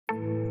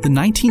The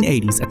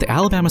 1980s at the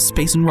Alabama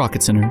Space and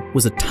Rocket Center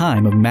was a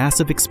time of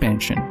massive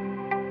expansion.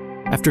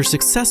 After a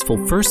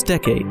successful first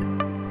decade,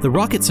 the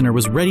Rocket Center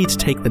was ready to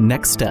take the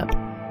next step.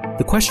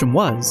 The question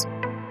was,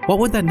 what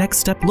would that next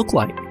step look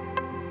like?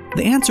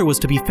 The answer was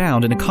to be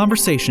found in a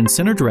conversation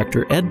Center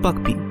Director Ed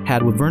Buckbee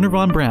had with Wernher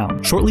von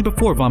Braun shortly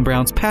before von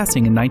Braun's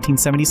passing in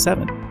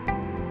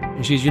 1977.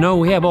 He says, you know,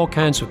 we have all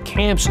kinds of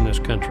camps in this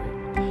country.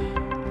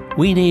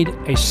 We need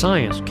a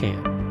science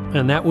camp.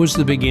 And that was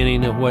the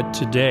beginning of what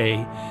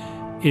today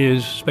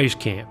is Space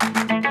Camp.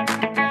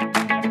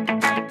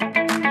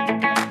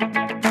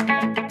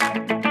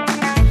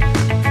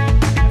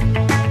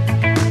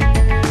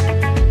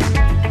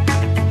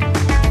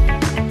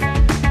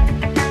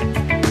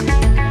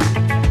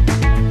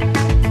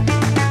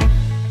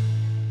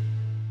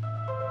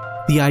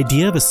 The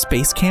idea of a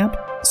space camp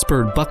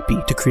spurred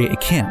Buckbee to create a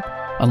camp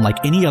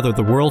unlike any other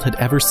the world had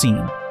ever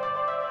seen.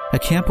 A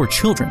camp where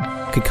children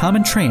could come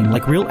and train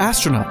like real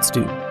astronauts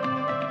do.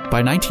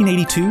 By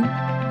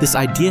 1982, this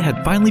idea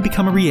had finally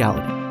become a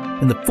reality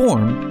in the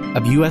form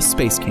of U.S.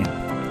 Space Camp.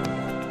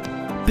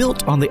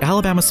 Built on the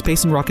Alabama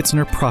Space and Rocket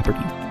Center property,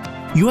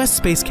 U.S.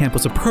 Space Camp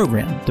was a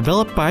program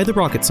developed by the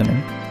Rocket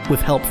Center with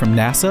help from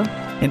NASA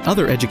and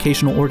other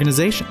educational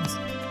organizations.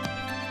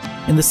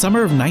 In the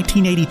summer of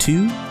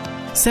 1982,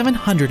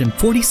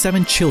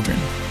 747 children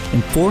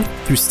in 4th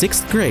through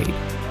 6th grade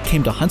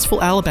came to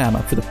Huntsville,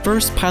 Alabama for the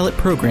first pilot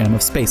program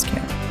of Space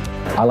Camp.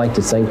 I like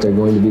to think they're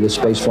going to be the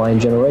space flying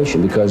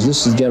generation, because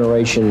this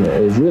generation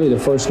is really the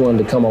first one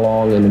to come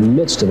along in the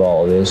midst of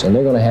all of this, and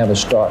they're going to have an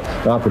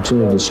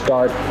opportunity to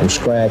start from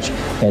scratch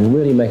and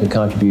really make a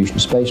contribution to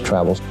space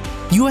travel.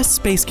 U.S.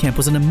 Space Camp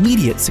was an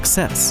immediate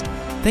success,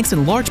 thanks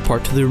in large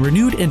part to the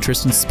renewed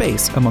interest in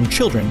space among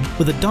children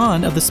with the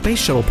dawn of the Space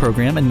Shuttle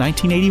program in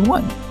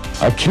 1981.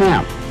 A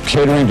camp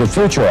catering to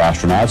future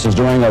astronauts is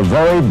doing a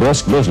very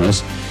brisk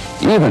business,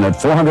 even at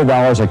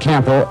 $400 a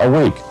camper a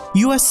week.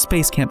 U.S.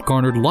 Space Camp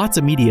garnered lots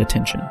of media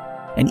attention,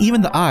 and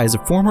even the eyes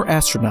of former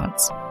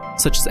astronauts,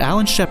 such as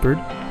Alan Shepard,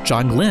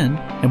 John Glenn,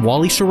 and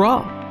Wally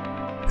Schirra,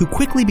 who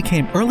quickly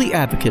became early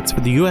advocates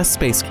for the U.S.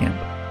 Space Camp.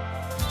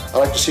 I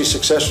like to see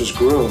successors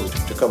groomed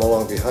to come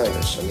along behind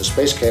us, and the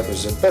Space Camp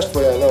is the best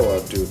way I know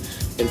of to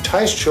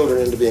entice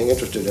children into being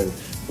interested in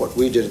what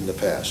we did in the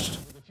past.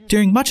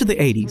 During much of the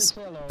 80s,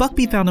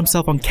 Buckbee found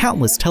himself on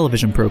countless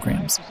television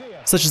programs,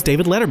 such as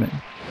David Letterman.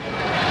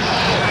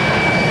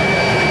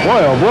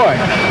 Boy, oh boy.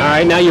 All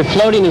right, now you're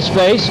floating in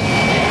space.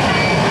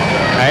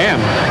 I am.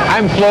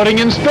 I'm floating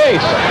in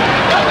space.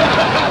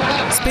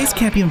 Space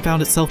Camp even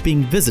found itself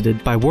being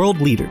visited by world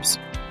leaders,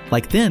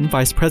 like then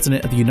Vice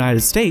President of the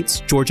United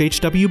States, George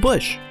H.W.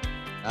 Bush.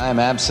 I am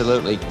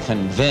absolutely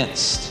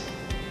convinced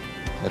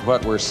that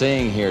what we're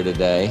seeing here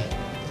today,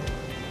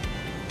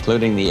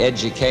 including the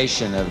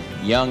education of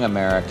young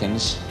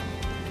Americans,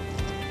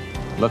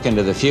 look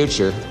into the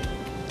future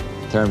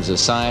in terms of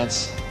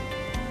science,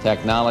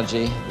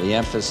 technology. The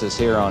emphasis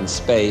here on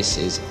space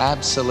is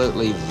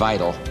absolutely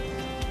vital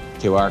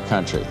to our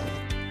country.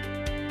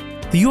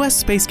 The U.S.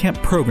 Space Camp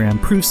program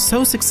proved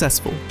so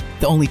successful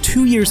that only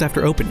 2 years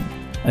after opening,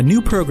 a new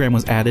program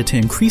was added to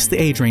increase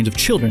the age range of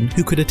children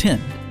who could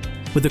attend.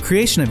 With the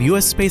creation of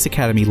U.S. Space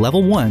Academy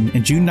Level 1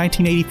 in June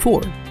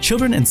 1984,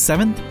 children in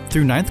 7th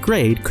through 9th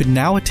grade could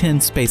now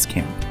attend Space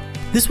Camp.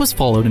 This was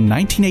followed in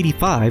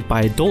 1985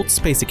 by Adult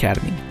Space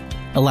Academy,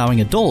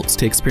 allowing adults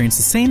to experience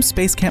the same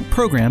Space Camp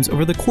programs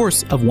over the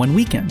course of one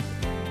weekend.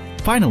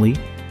 Finally,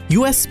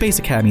 U.S. Space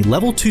Academy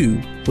Level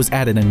 2 was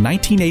added in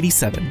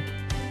 1987,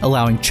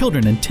 allowing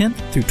children in 10th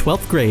through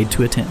 12th grade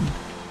to attend.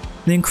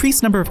 The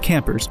increased number of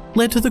campers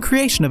led to the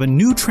creation of a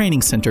new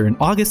training center in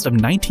August of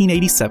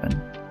 1987,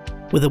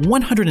 with a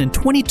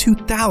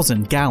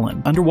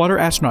 122,000-gallon underwater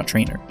astronaut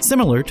trainer,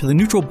 similar to the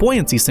neutral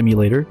buoyancy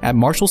simulator at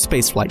Marshall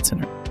Space Flight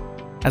Center,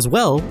 as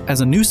well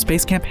as a new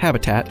Space Camp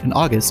habitat in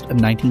August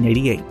of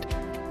 1988.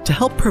 To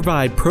help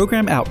provide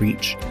program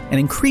outreach and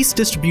increase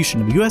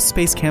distribution of U.S.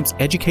 Space Camp's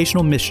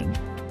educational mission,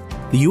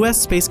 the U.S.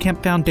 Space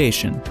Camp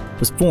Foundation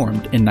was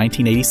formed in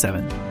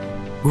 1987.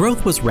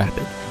 Growth was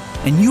rapid,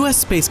 and U.S.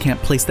 Space Camp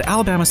placed the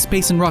Alabama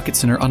Space and Rocket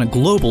Center on a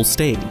global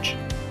stage.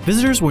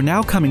 Visitors were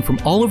now coming from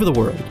all over the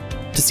world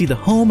to see the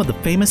home of the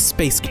famous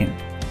Space Camp.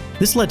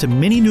 This led to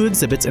many new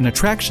exhibits and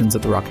attractions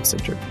at the Rocket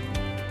Center.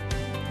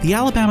 The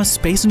Alabama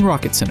Space and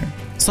Rocket Center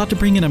sought to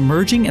bring in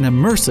emerging and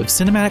immersive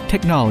cinematic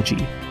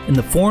technology in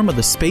the form of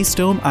the Space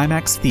Dome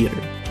IMAX Theater.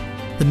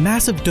 The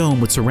massive dome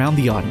would surround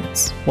the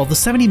audience, while the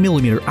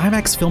 70mm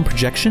IMAX film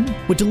projection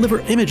would deliver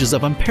images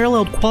of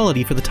unparalleled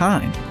quality for the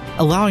time,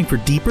 allowing for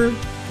deeper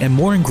and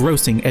more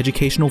engrossing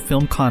educational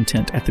film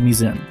content at the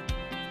museum.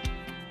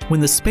 When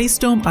the Space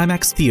Dome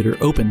IMAX Theater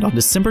opened on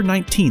December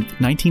 19,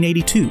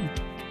 1982,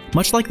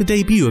 much like the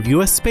debut of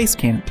U.S. Space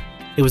Camp,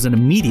 it was an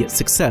immediate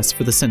success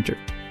for the center.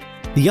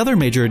 The other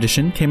major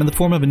addition came in the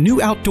form of a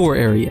new outdoor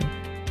area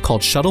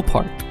called Shuttle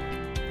Park.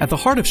 At the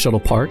heart of Shuttle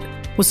Park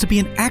was to be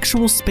an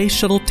actual space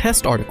shuttle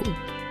test article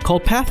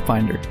called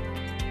Pathfinder.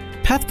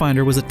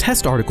 Pathfinder was a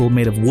test article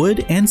made of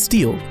wood and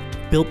steel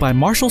built by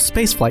Marshall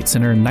Space Flight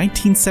Center in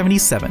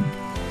 1977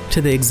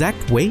 to the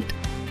exact weight,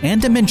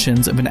 and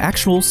dimensions of an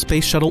actual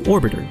Space Shuttle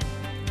orbiter.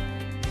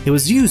 It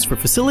was used for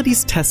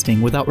facilities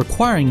testing without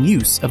requiring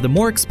use of the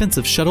more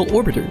expensive shuttle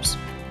orbiters.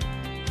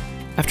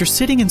 After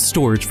sitting in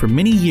storage for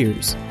many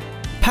years,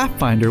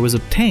 Pathfinder was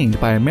obtained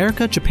by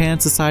America-Japan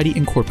Society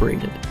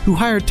Incorporated, who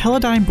hired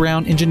Teledyne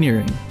Brown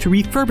Engineering to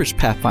refurbish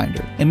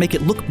Pathfinder and make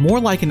it look more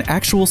like an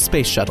actual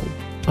space shuttle.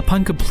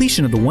 Upon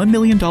completion of the $1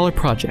 million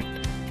project,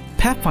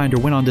 Pathfinder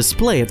went on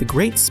display at the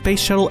Great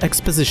Space Shuttle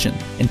Exposition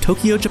in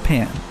Tokyo,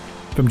 Japan,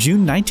 from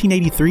June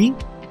 1983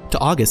 to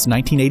August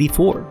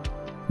 1984.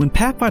 When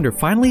Pathfinder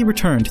finally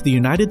returned to the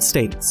United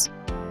States,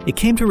 it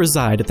came to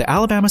reside at the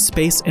Alabama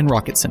Space and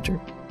Rocket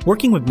Center.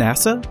 Working with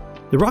NASA,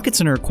 the Rocket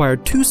Center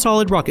acquired 2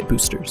 solid rocket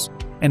boosters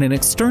and an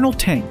external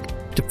tank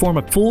to form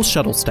a full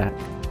shuttle stack.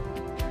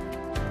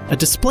 A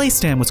display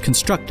stand was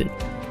constructed,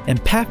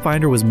 and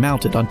Pathfinder was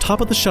mounted on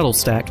top of the shuttle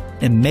stack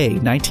in May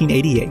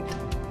 1988.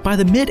 By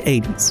the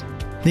mid-80s,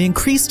 the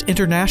increased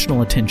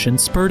international attention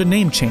spurred a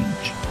name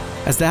change,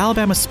 as the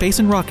Alabama Space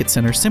and Rocket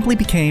Center simply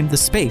became the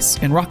Space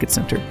and Rocket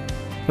Center.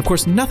 Of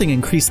course, nothing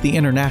increased the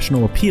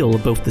international appeal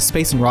of both the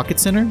Space and Rocket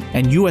Center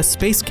and U.S.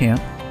 Space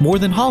Camp more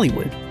than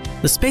Hollywood.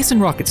 The Space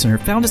and Rocket Center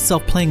found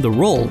itself playing the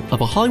role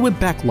of a Hollywood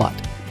backlot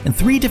in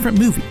 3 different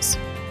movies,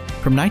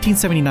 from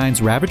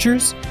 1979's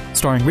Ravagers,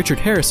 starring Richard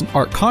Harris and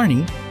Art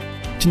Carney,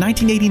 to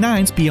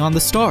 1989's Beyond the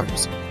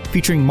Stars,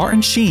 featuring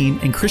Martin Sheen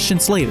and Christian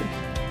Slater.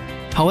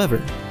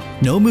 However,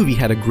 no movie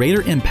had a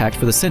greater impact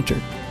for the center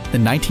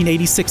than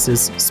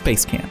 1986's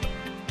Space Camp.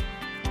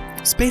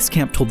 Space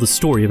Camp told the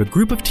story of a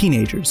group of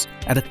teenagers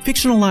at a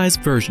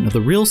fictionalized version of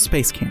the real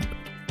Space Camp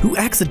who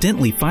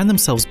accidentally find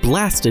themselves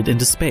blasted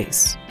into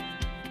space.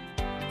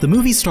 The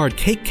movie starred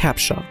Kate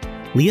Capshaw,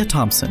 Leah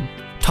Thompson,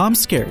 Tom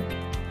Skerritt,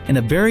 and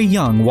a very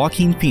young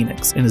Joaquin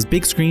Phoenix in his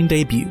big screen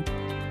debut.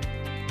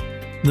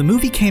 The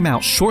movie came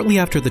out shortly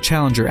after the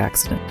Challenger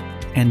accident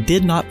and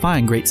did not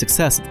find great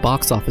success at the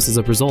box office as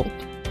a result.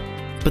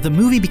 But the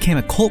movie became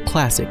a cult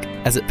classic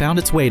as it found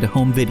its way to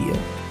home video.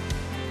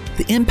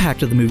 The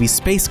impact of the movie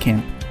Space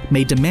Camp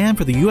made demand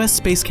for the U.S.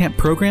 Space Camp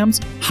programs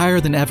higher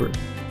than ever.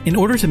 In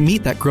order to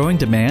meet that growing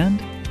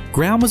demand,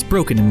 ground was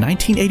broken in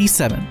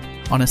 1987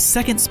 on a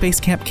second Space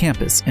Camp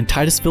campus in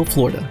Titusville,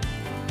 Florida,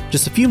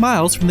 just a few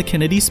miles from the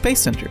Kennedy Space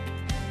Center.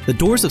 The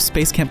doors of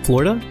Space Camp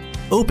Florida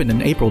opened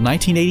in April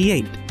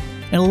 1988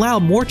 and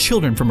allowed more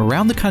children from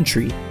around the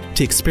country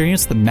to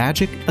experience the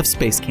magic of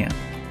Space Camp.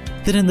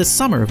 Then in the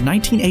summer of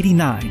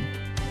 1989,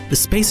 the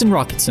Space and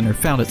Rocket Center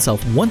found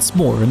itself once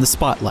more in the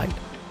spotlight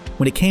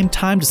when it came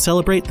time to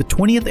celebrate the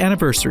 20th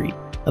anniversary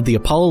of the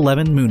Apollo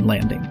 11 moon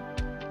landing.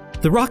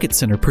 The Rocket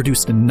Center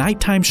produced a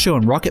nighttime show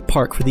in Rocket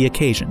Park for the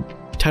occasion,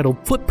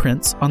 titled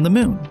Footprints on the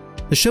Moon.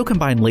 The show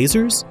combined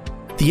lasers,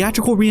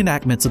 theatrical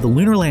reenactments of the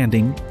lunar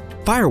landing,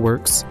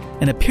 fireworks,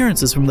 and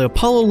appearances from the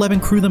Apollo 11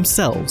 crew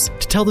themselves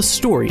to tell the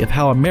story of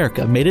how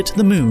America made it to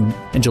the moon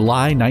in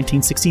July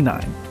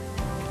 1969.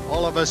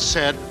 All of us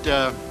had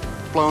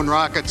flown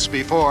rockets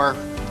before,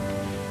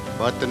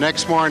 but the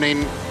next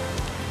morning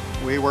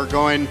we were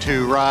going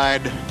to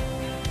ride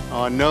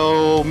on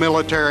no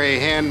military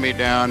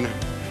hand-me-down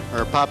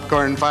or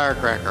popcorn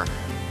firecracker.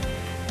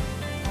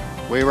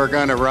 We were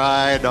going to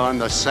ride on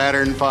the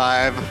Saturn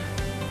V,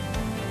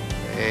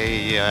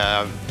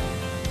 a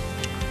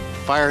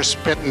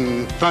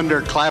fire-spitting,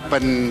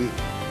 thunder-clapping,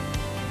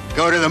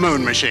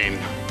 go-to-the-moon machine.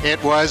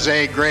 It was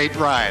a great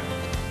ride.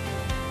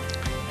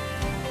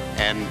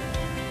 And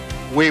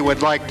we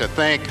would like to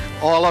thank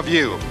all of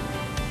you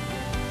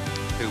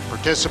who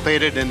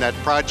participated in that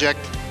project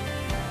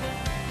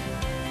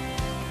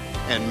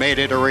and made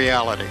it a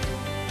reality.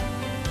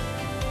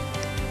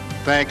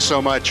 Thanks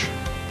so much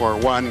for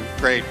one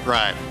great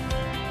ride.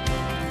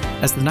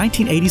 As the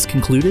 1980s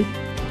concluded,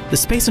 the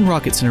Space and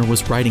Rocket Center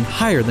was riding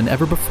higher than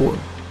ever before,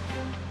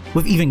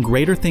 with even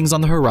greater things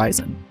on the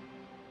horizon.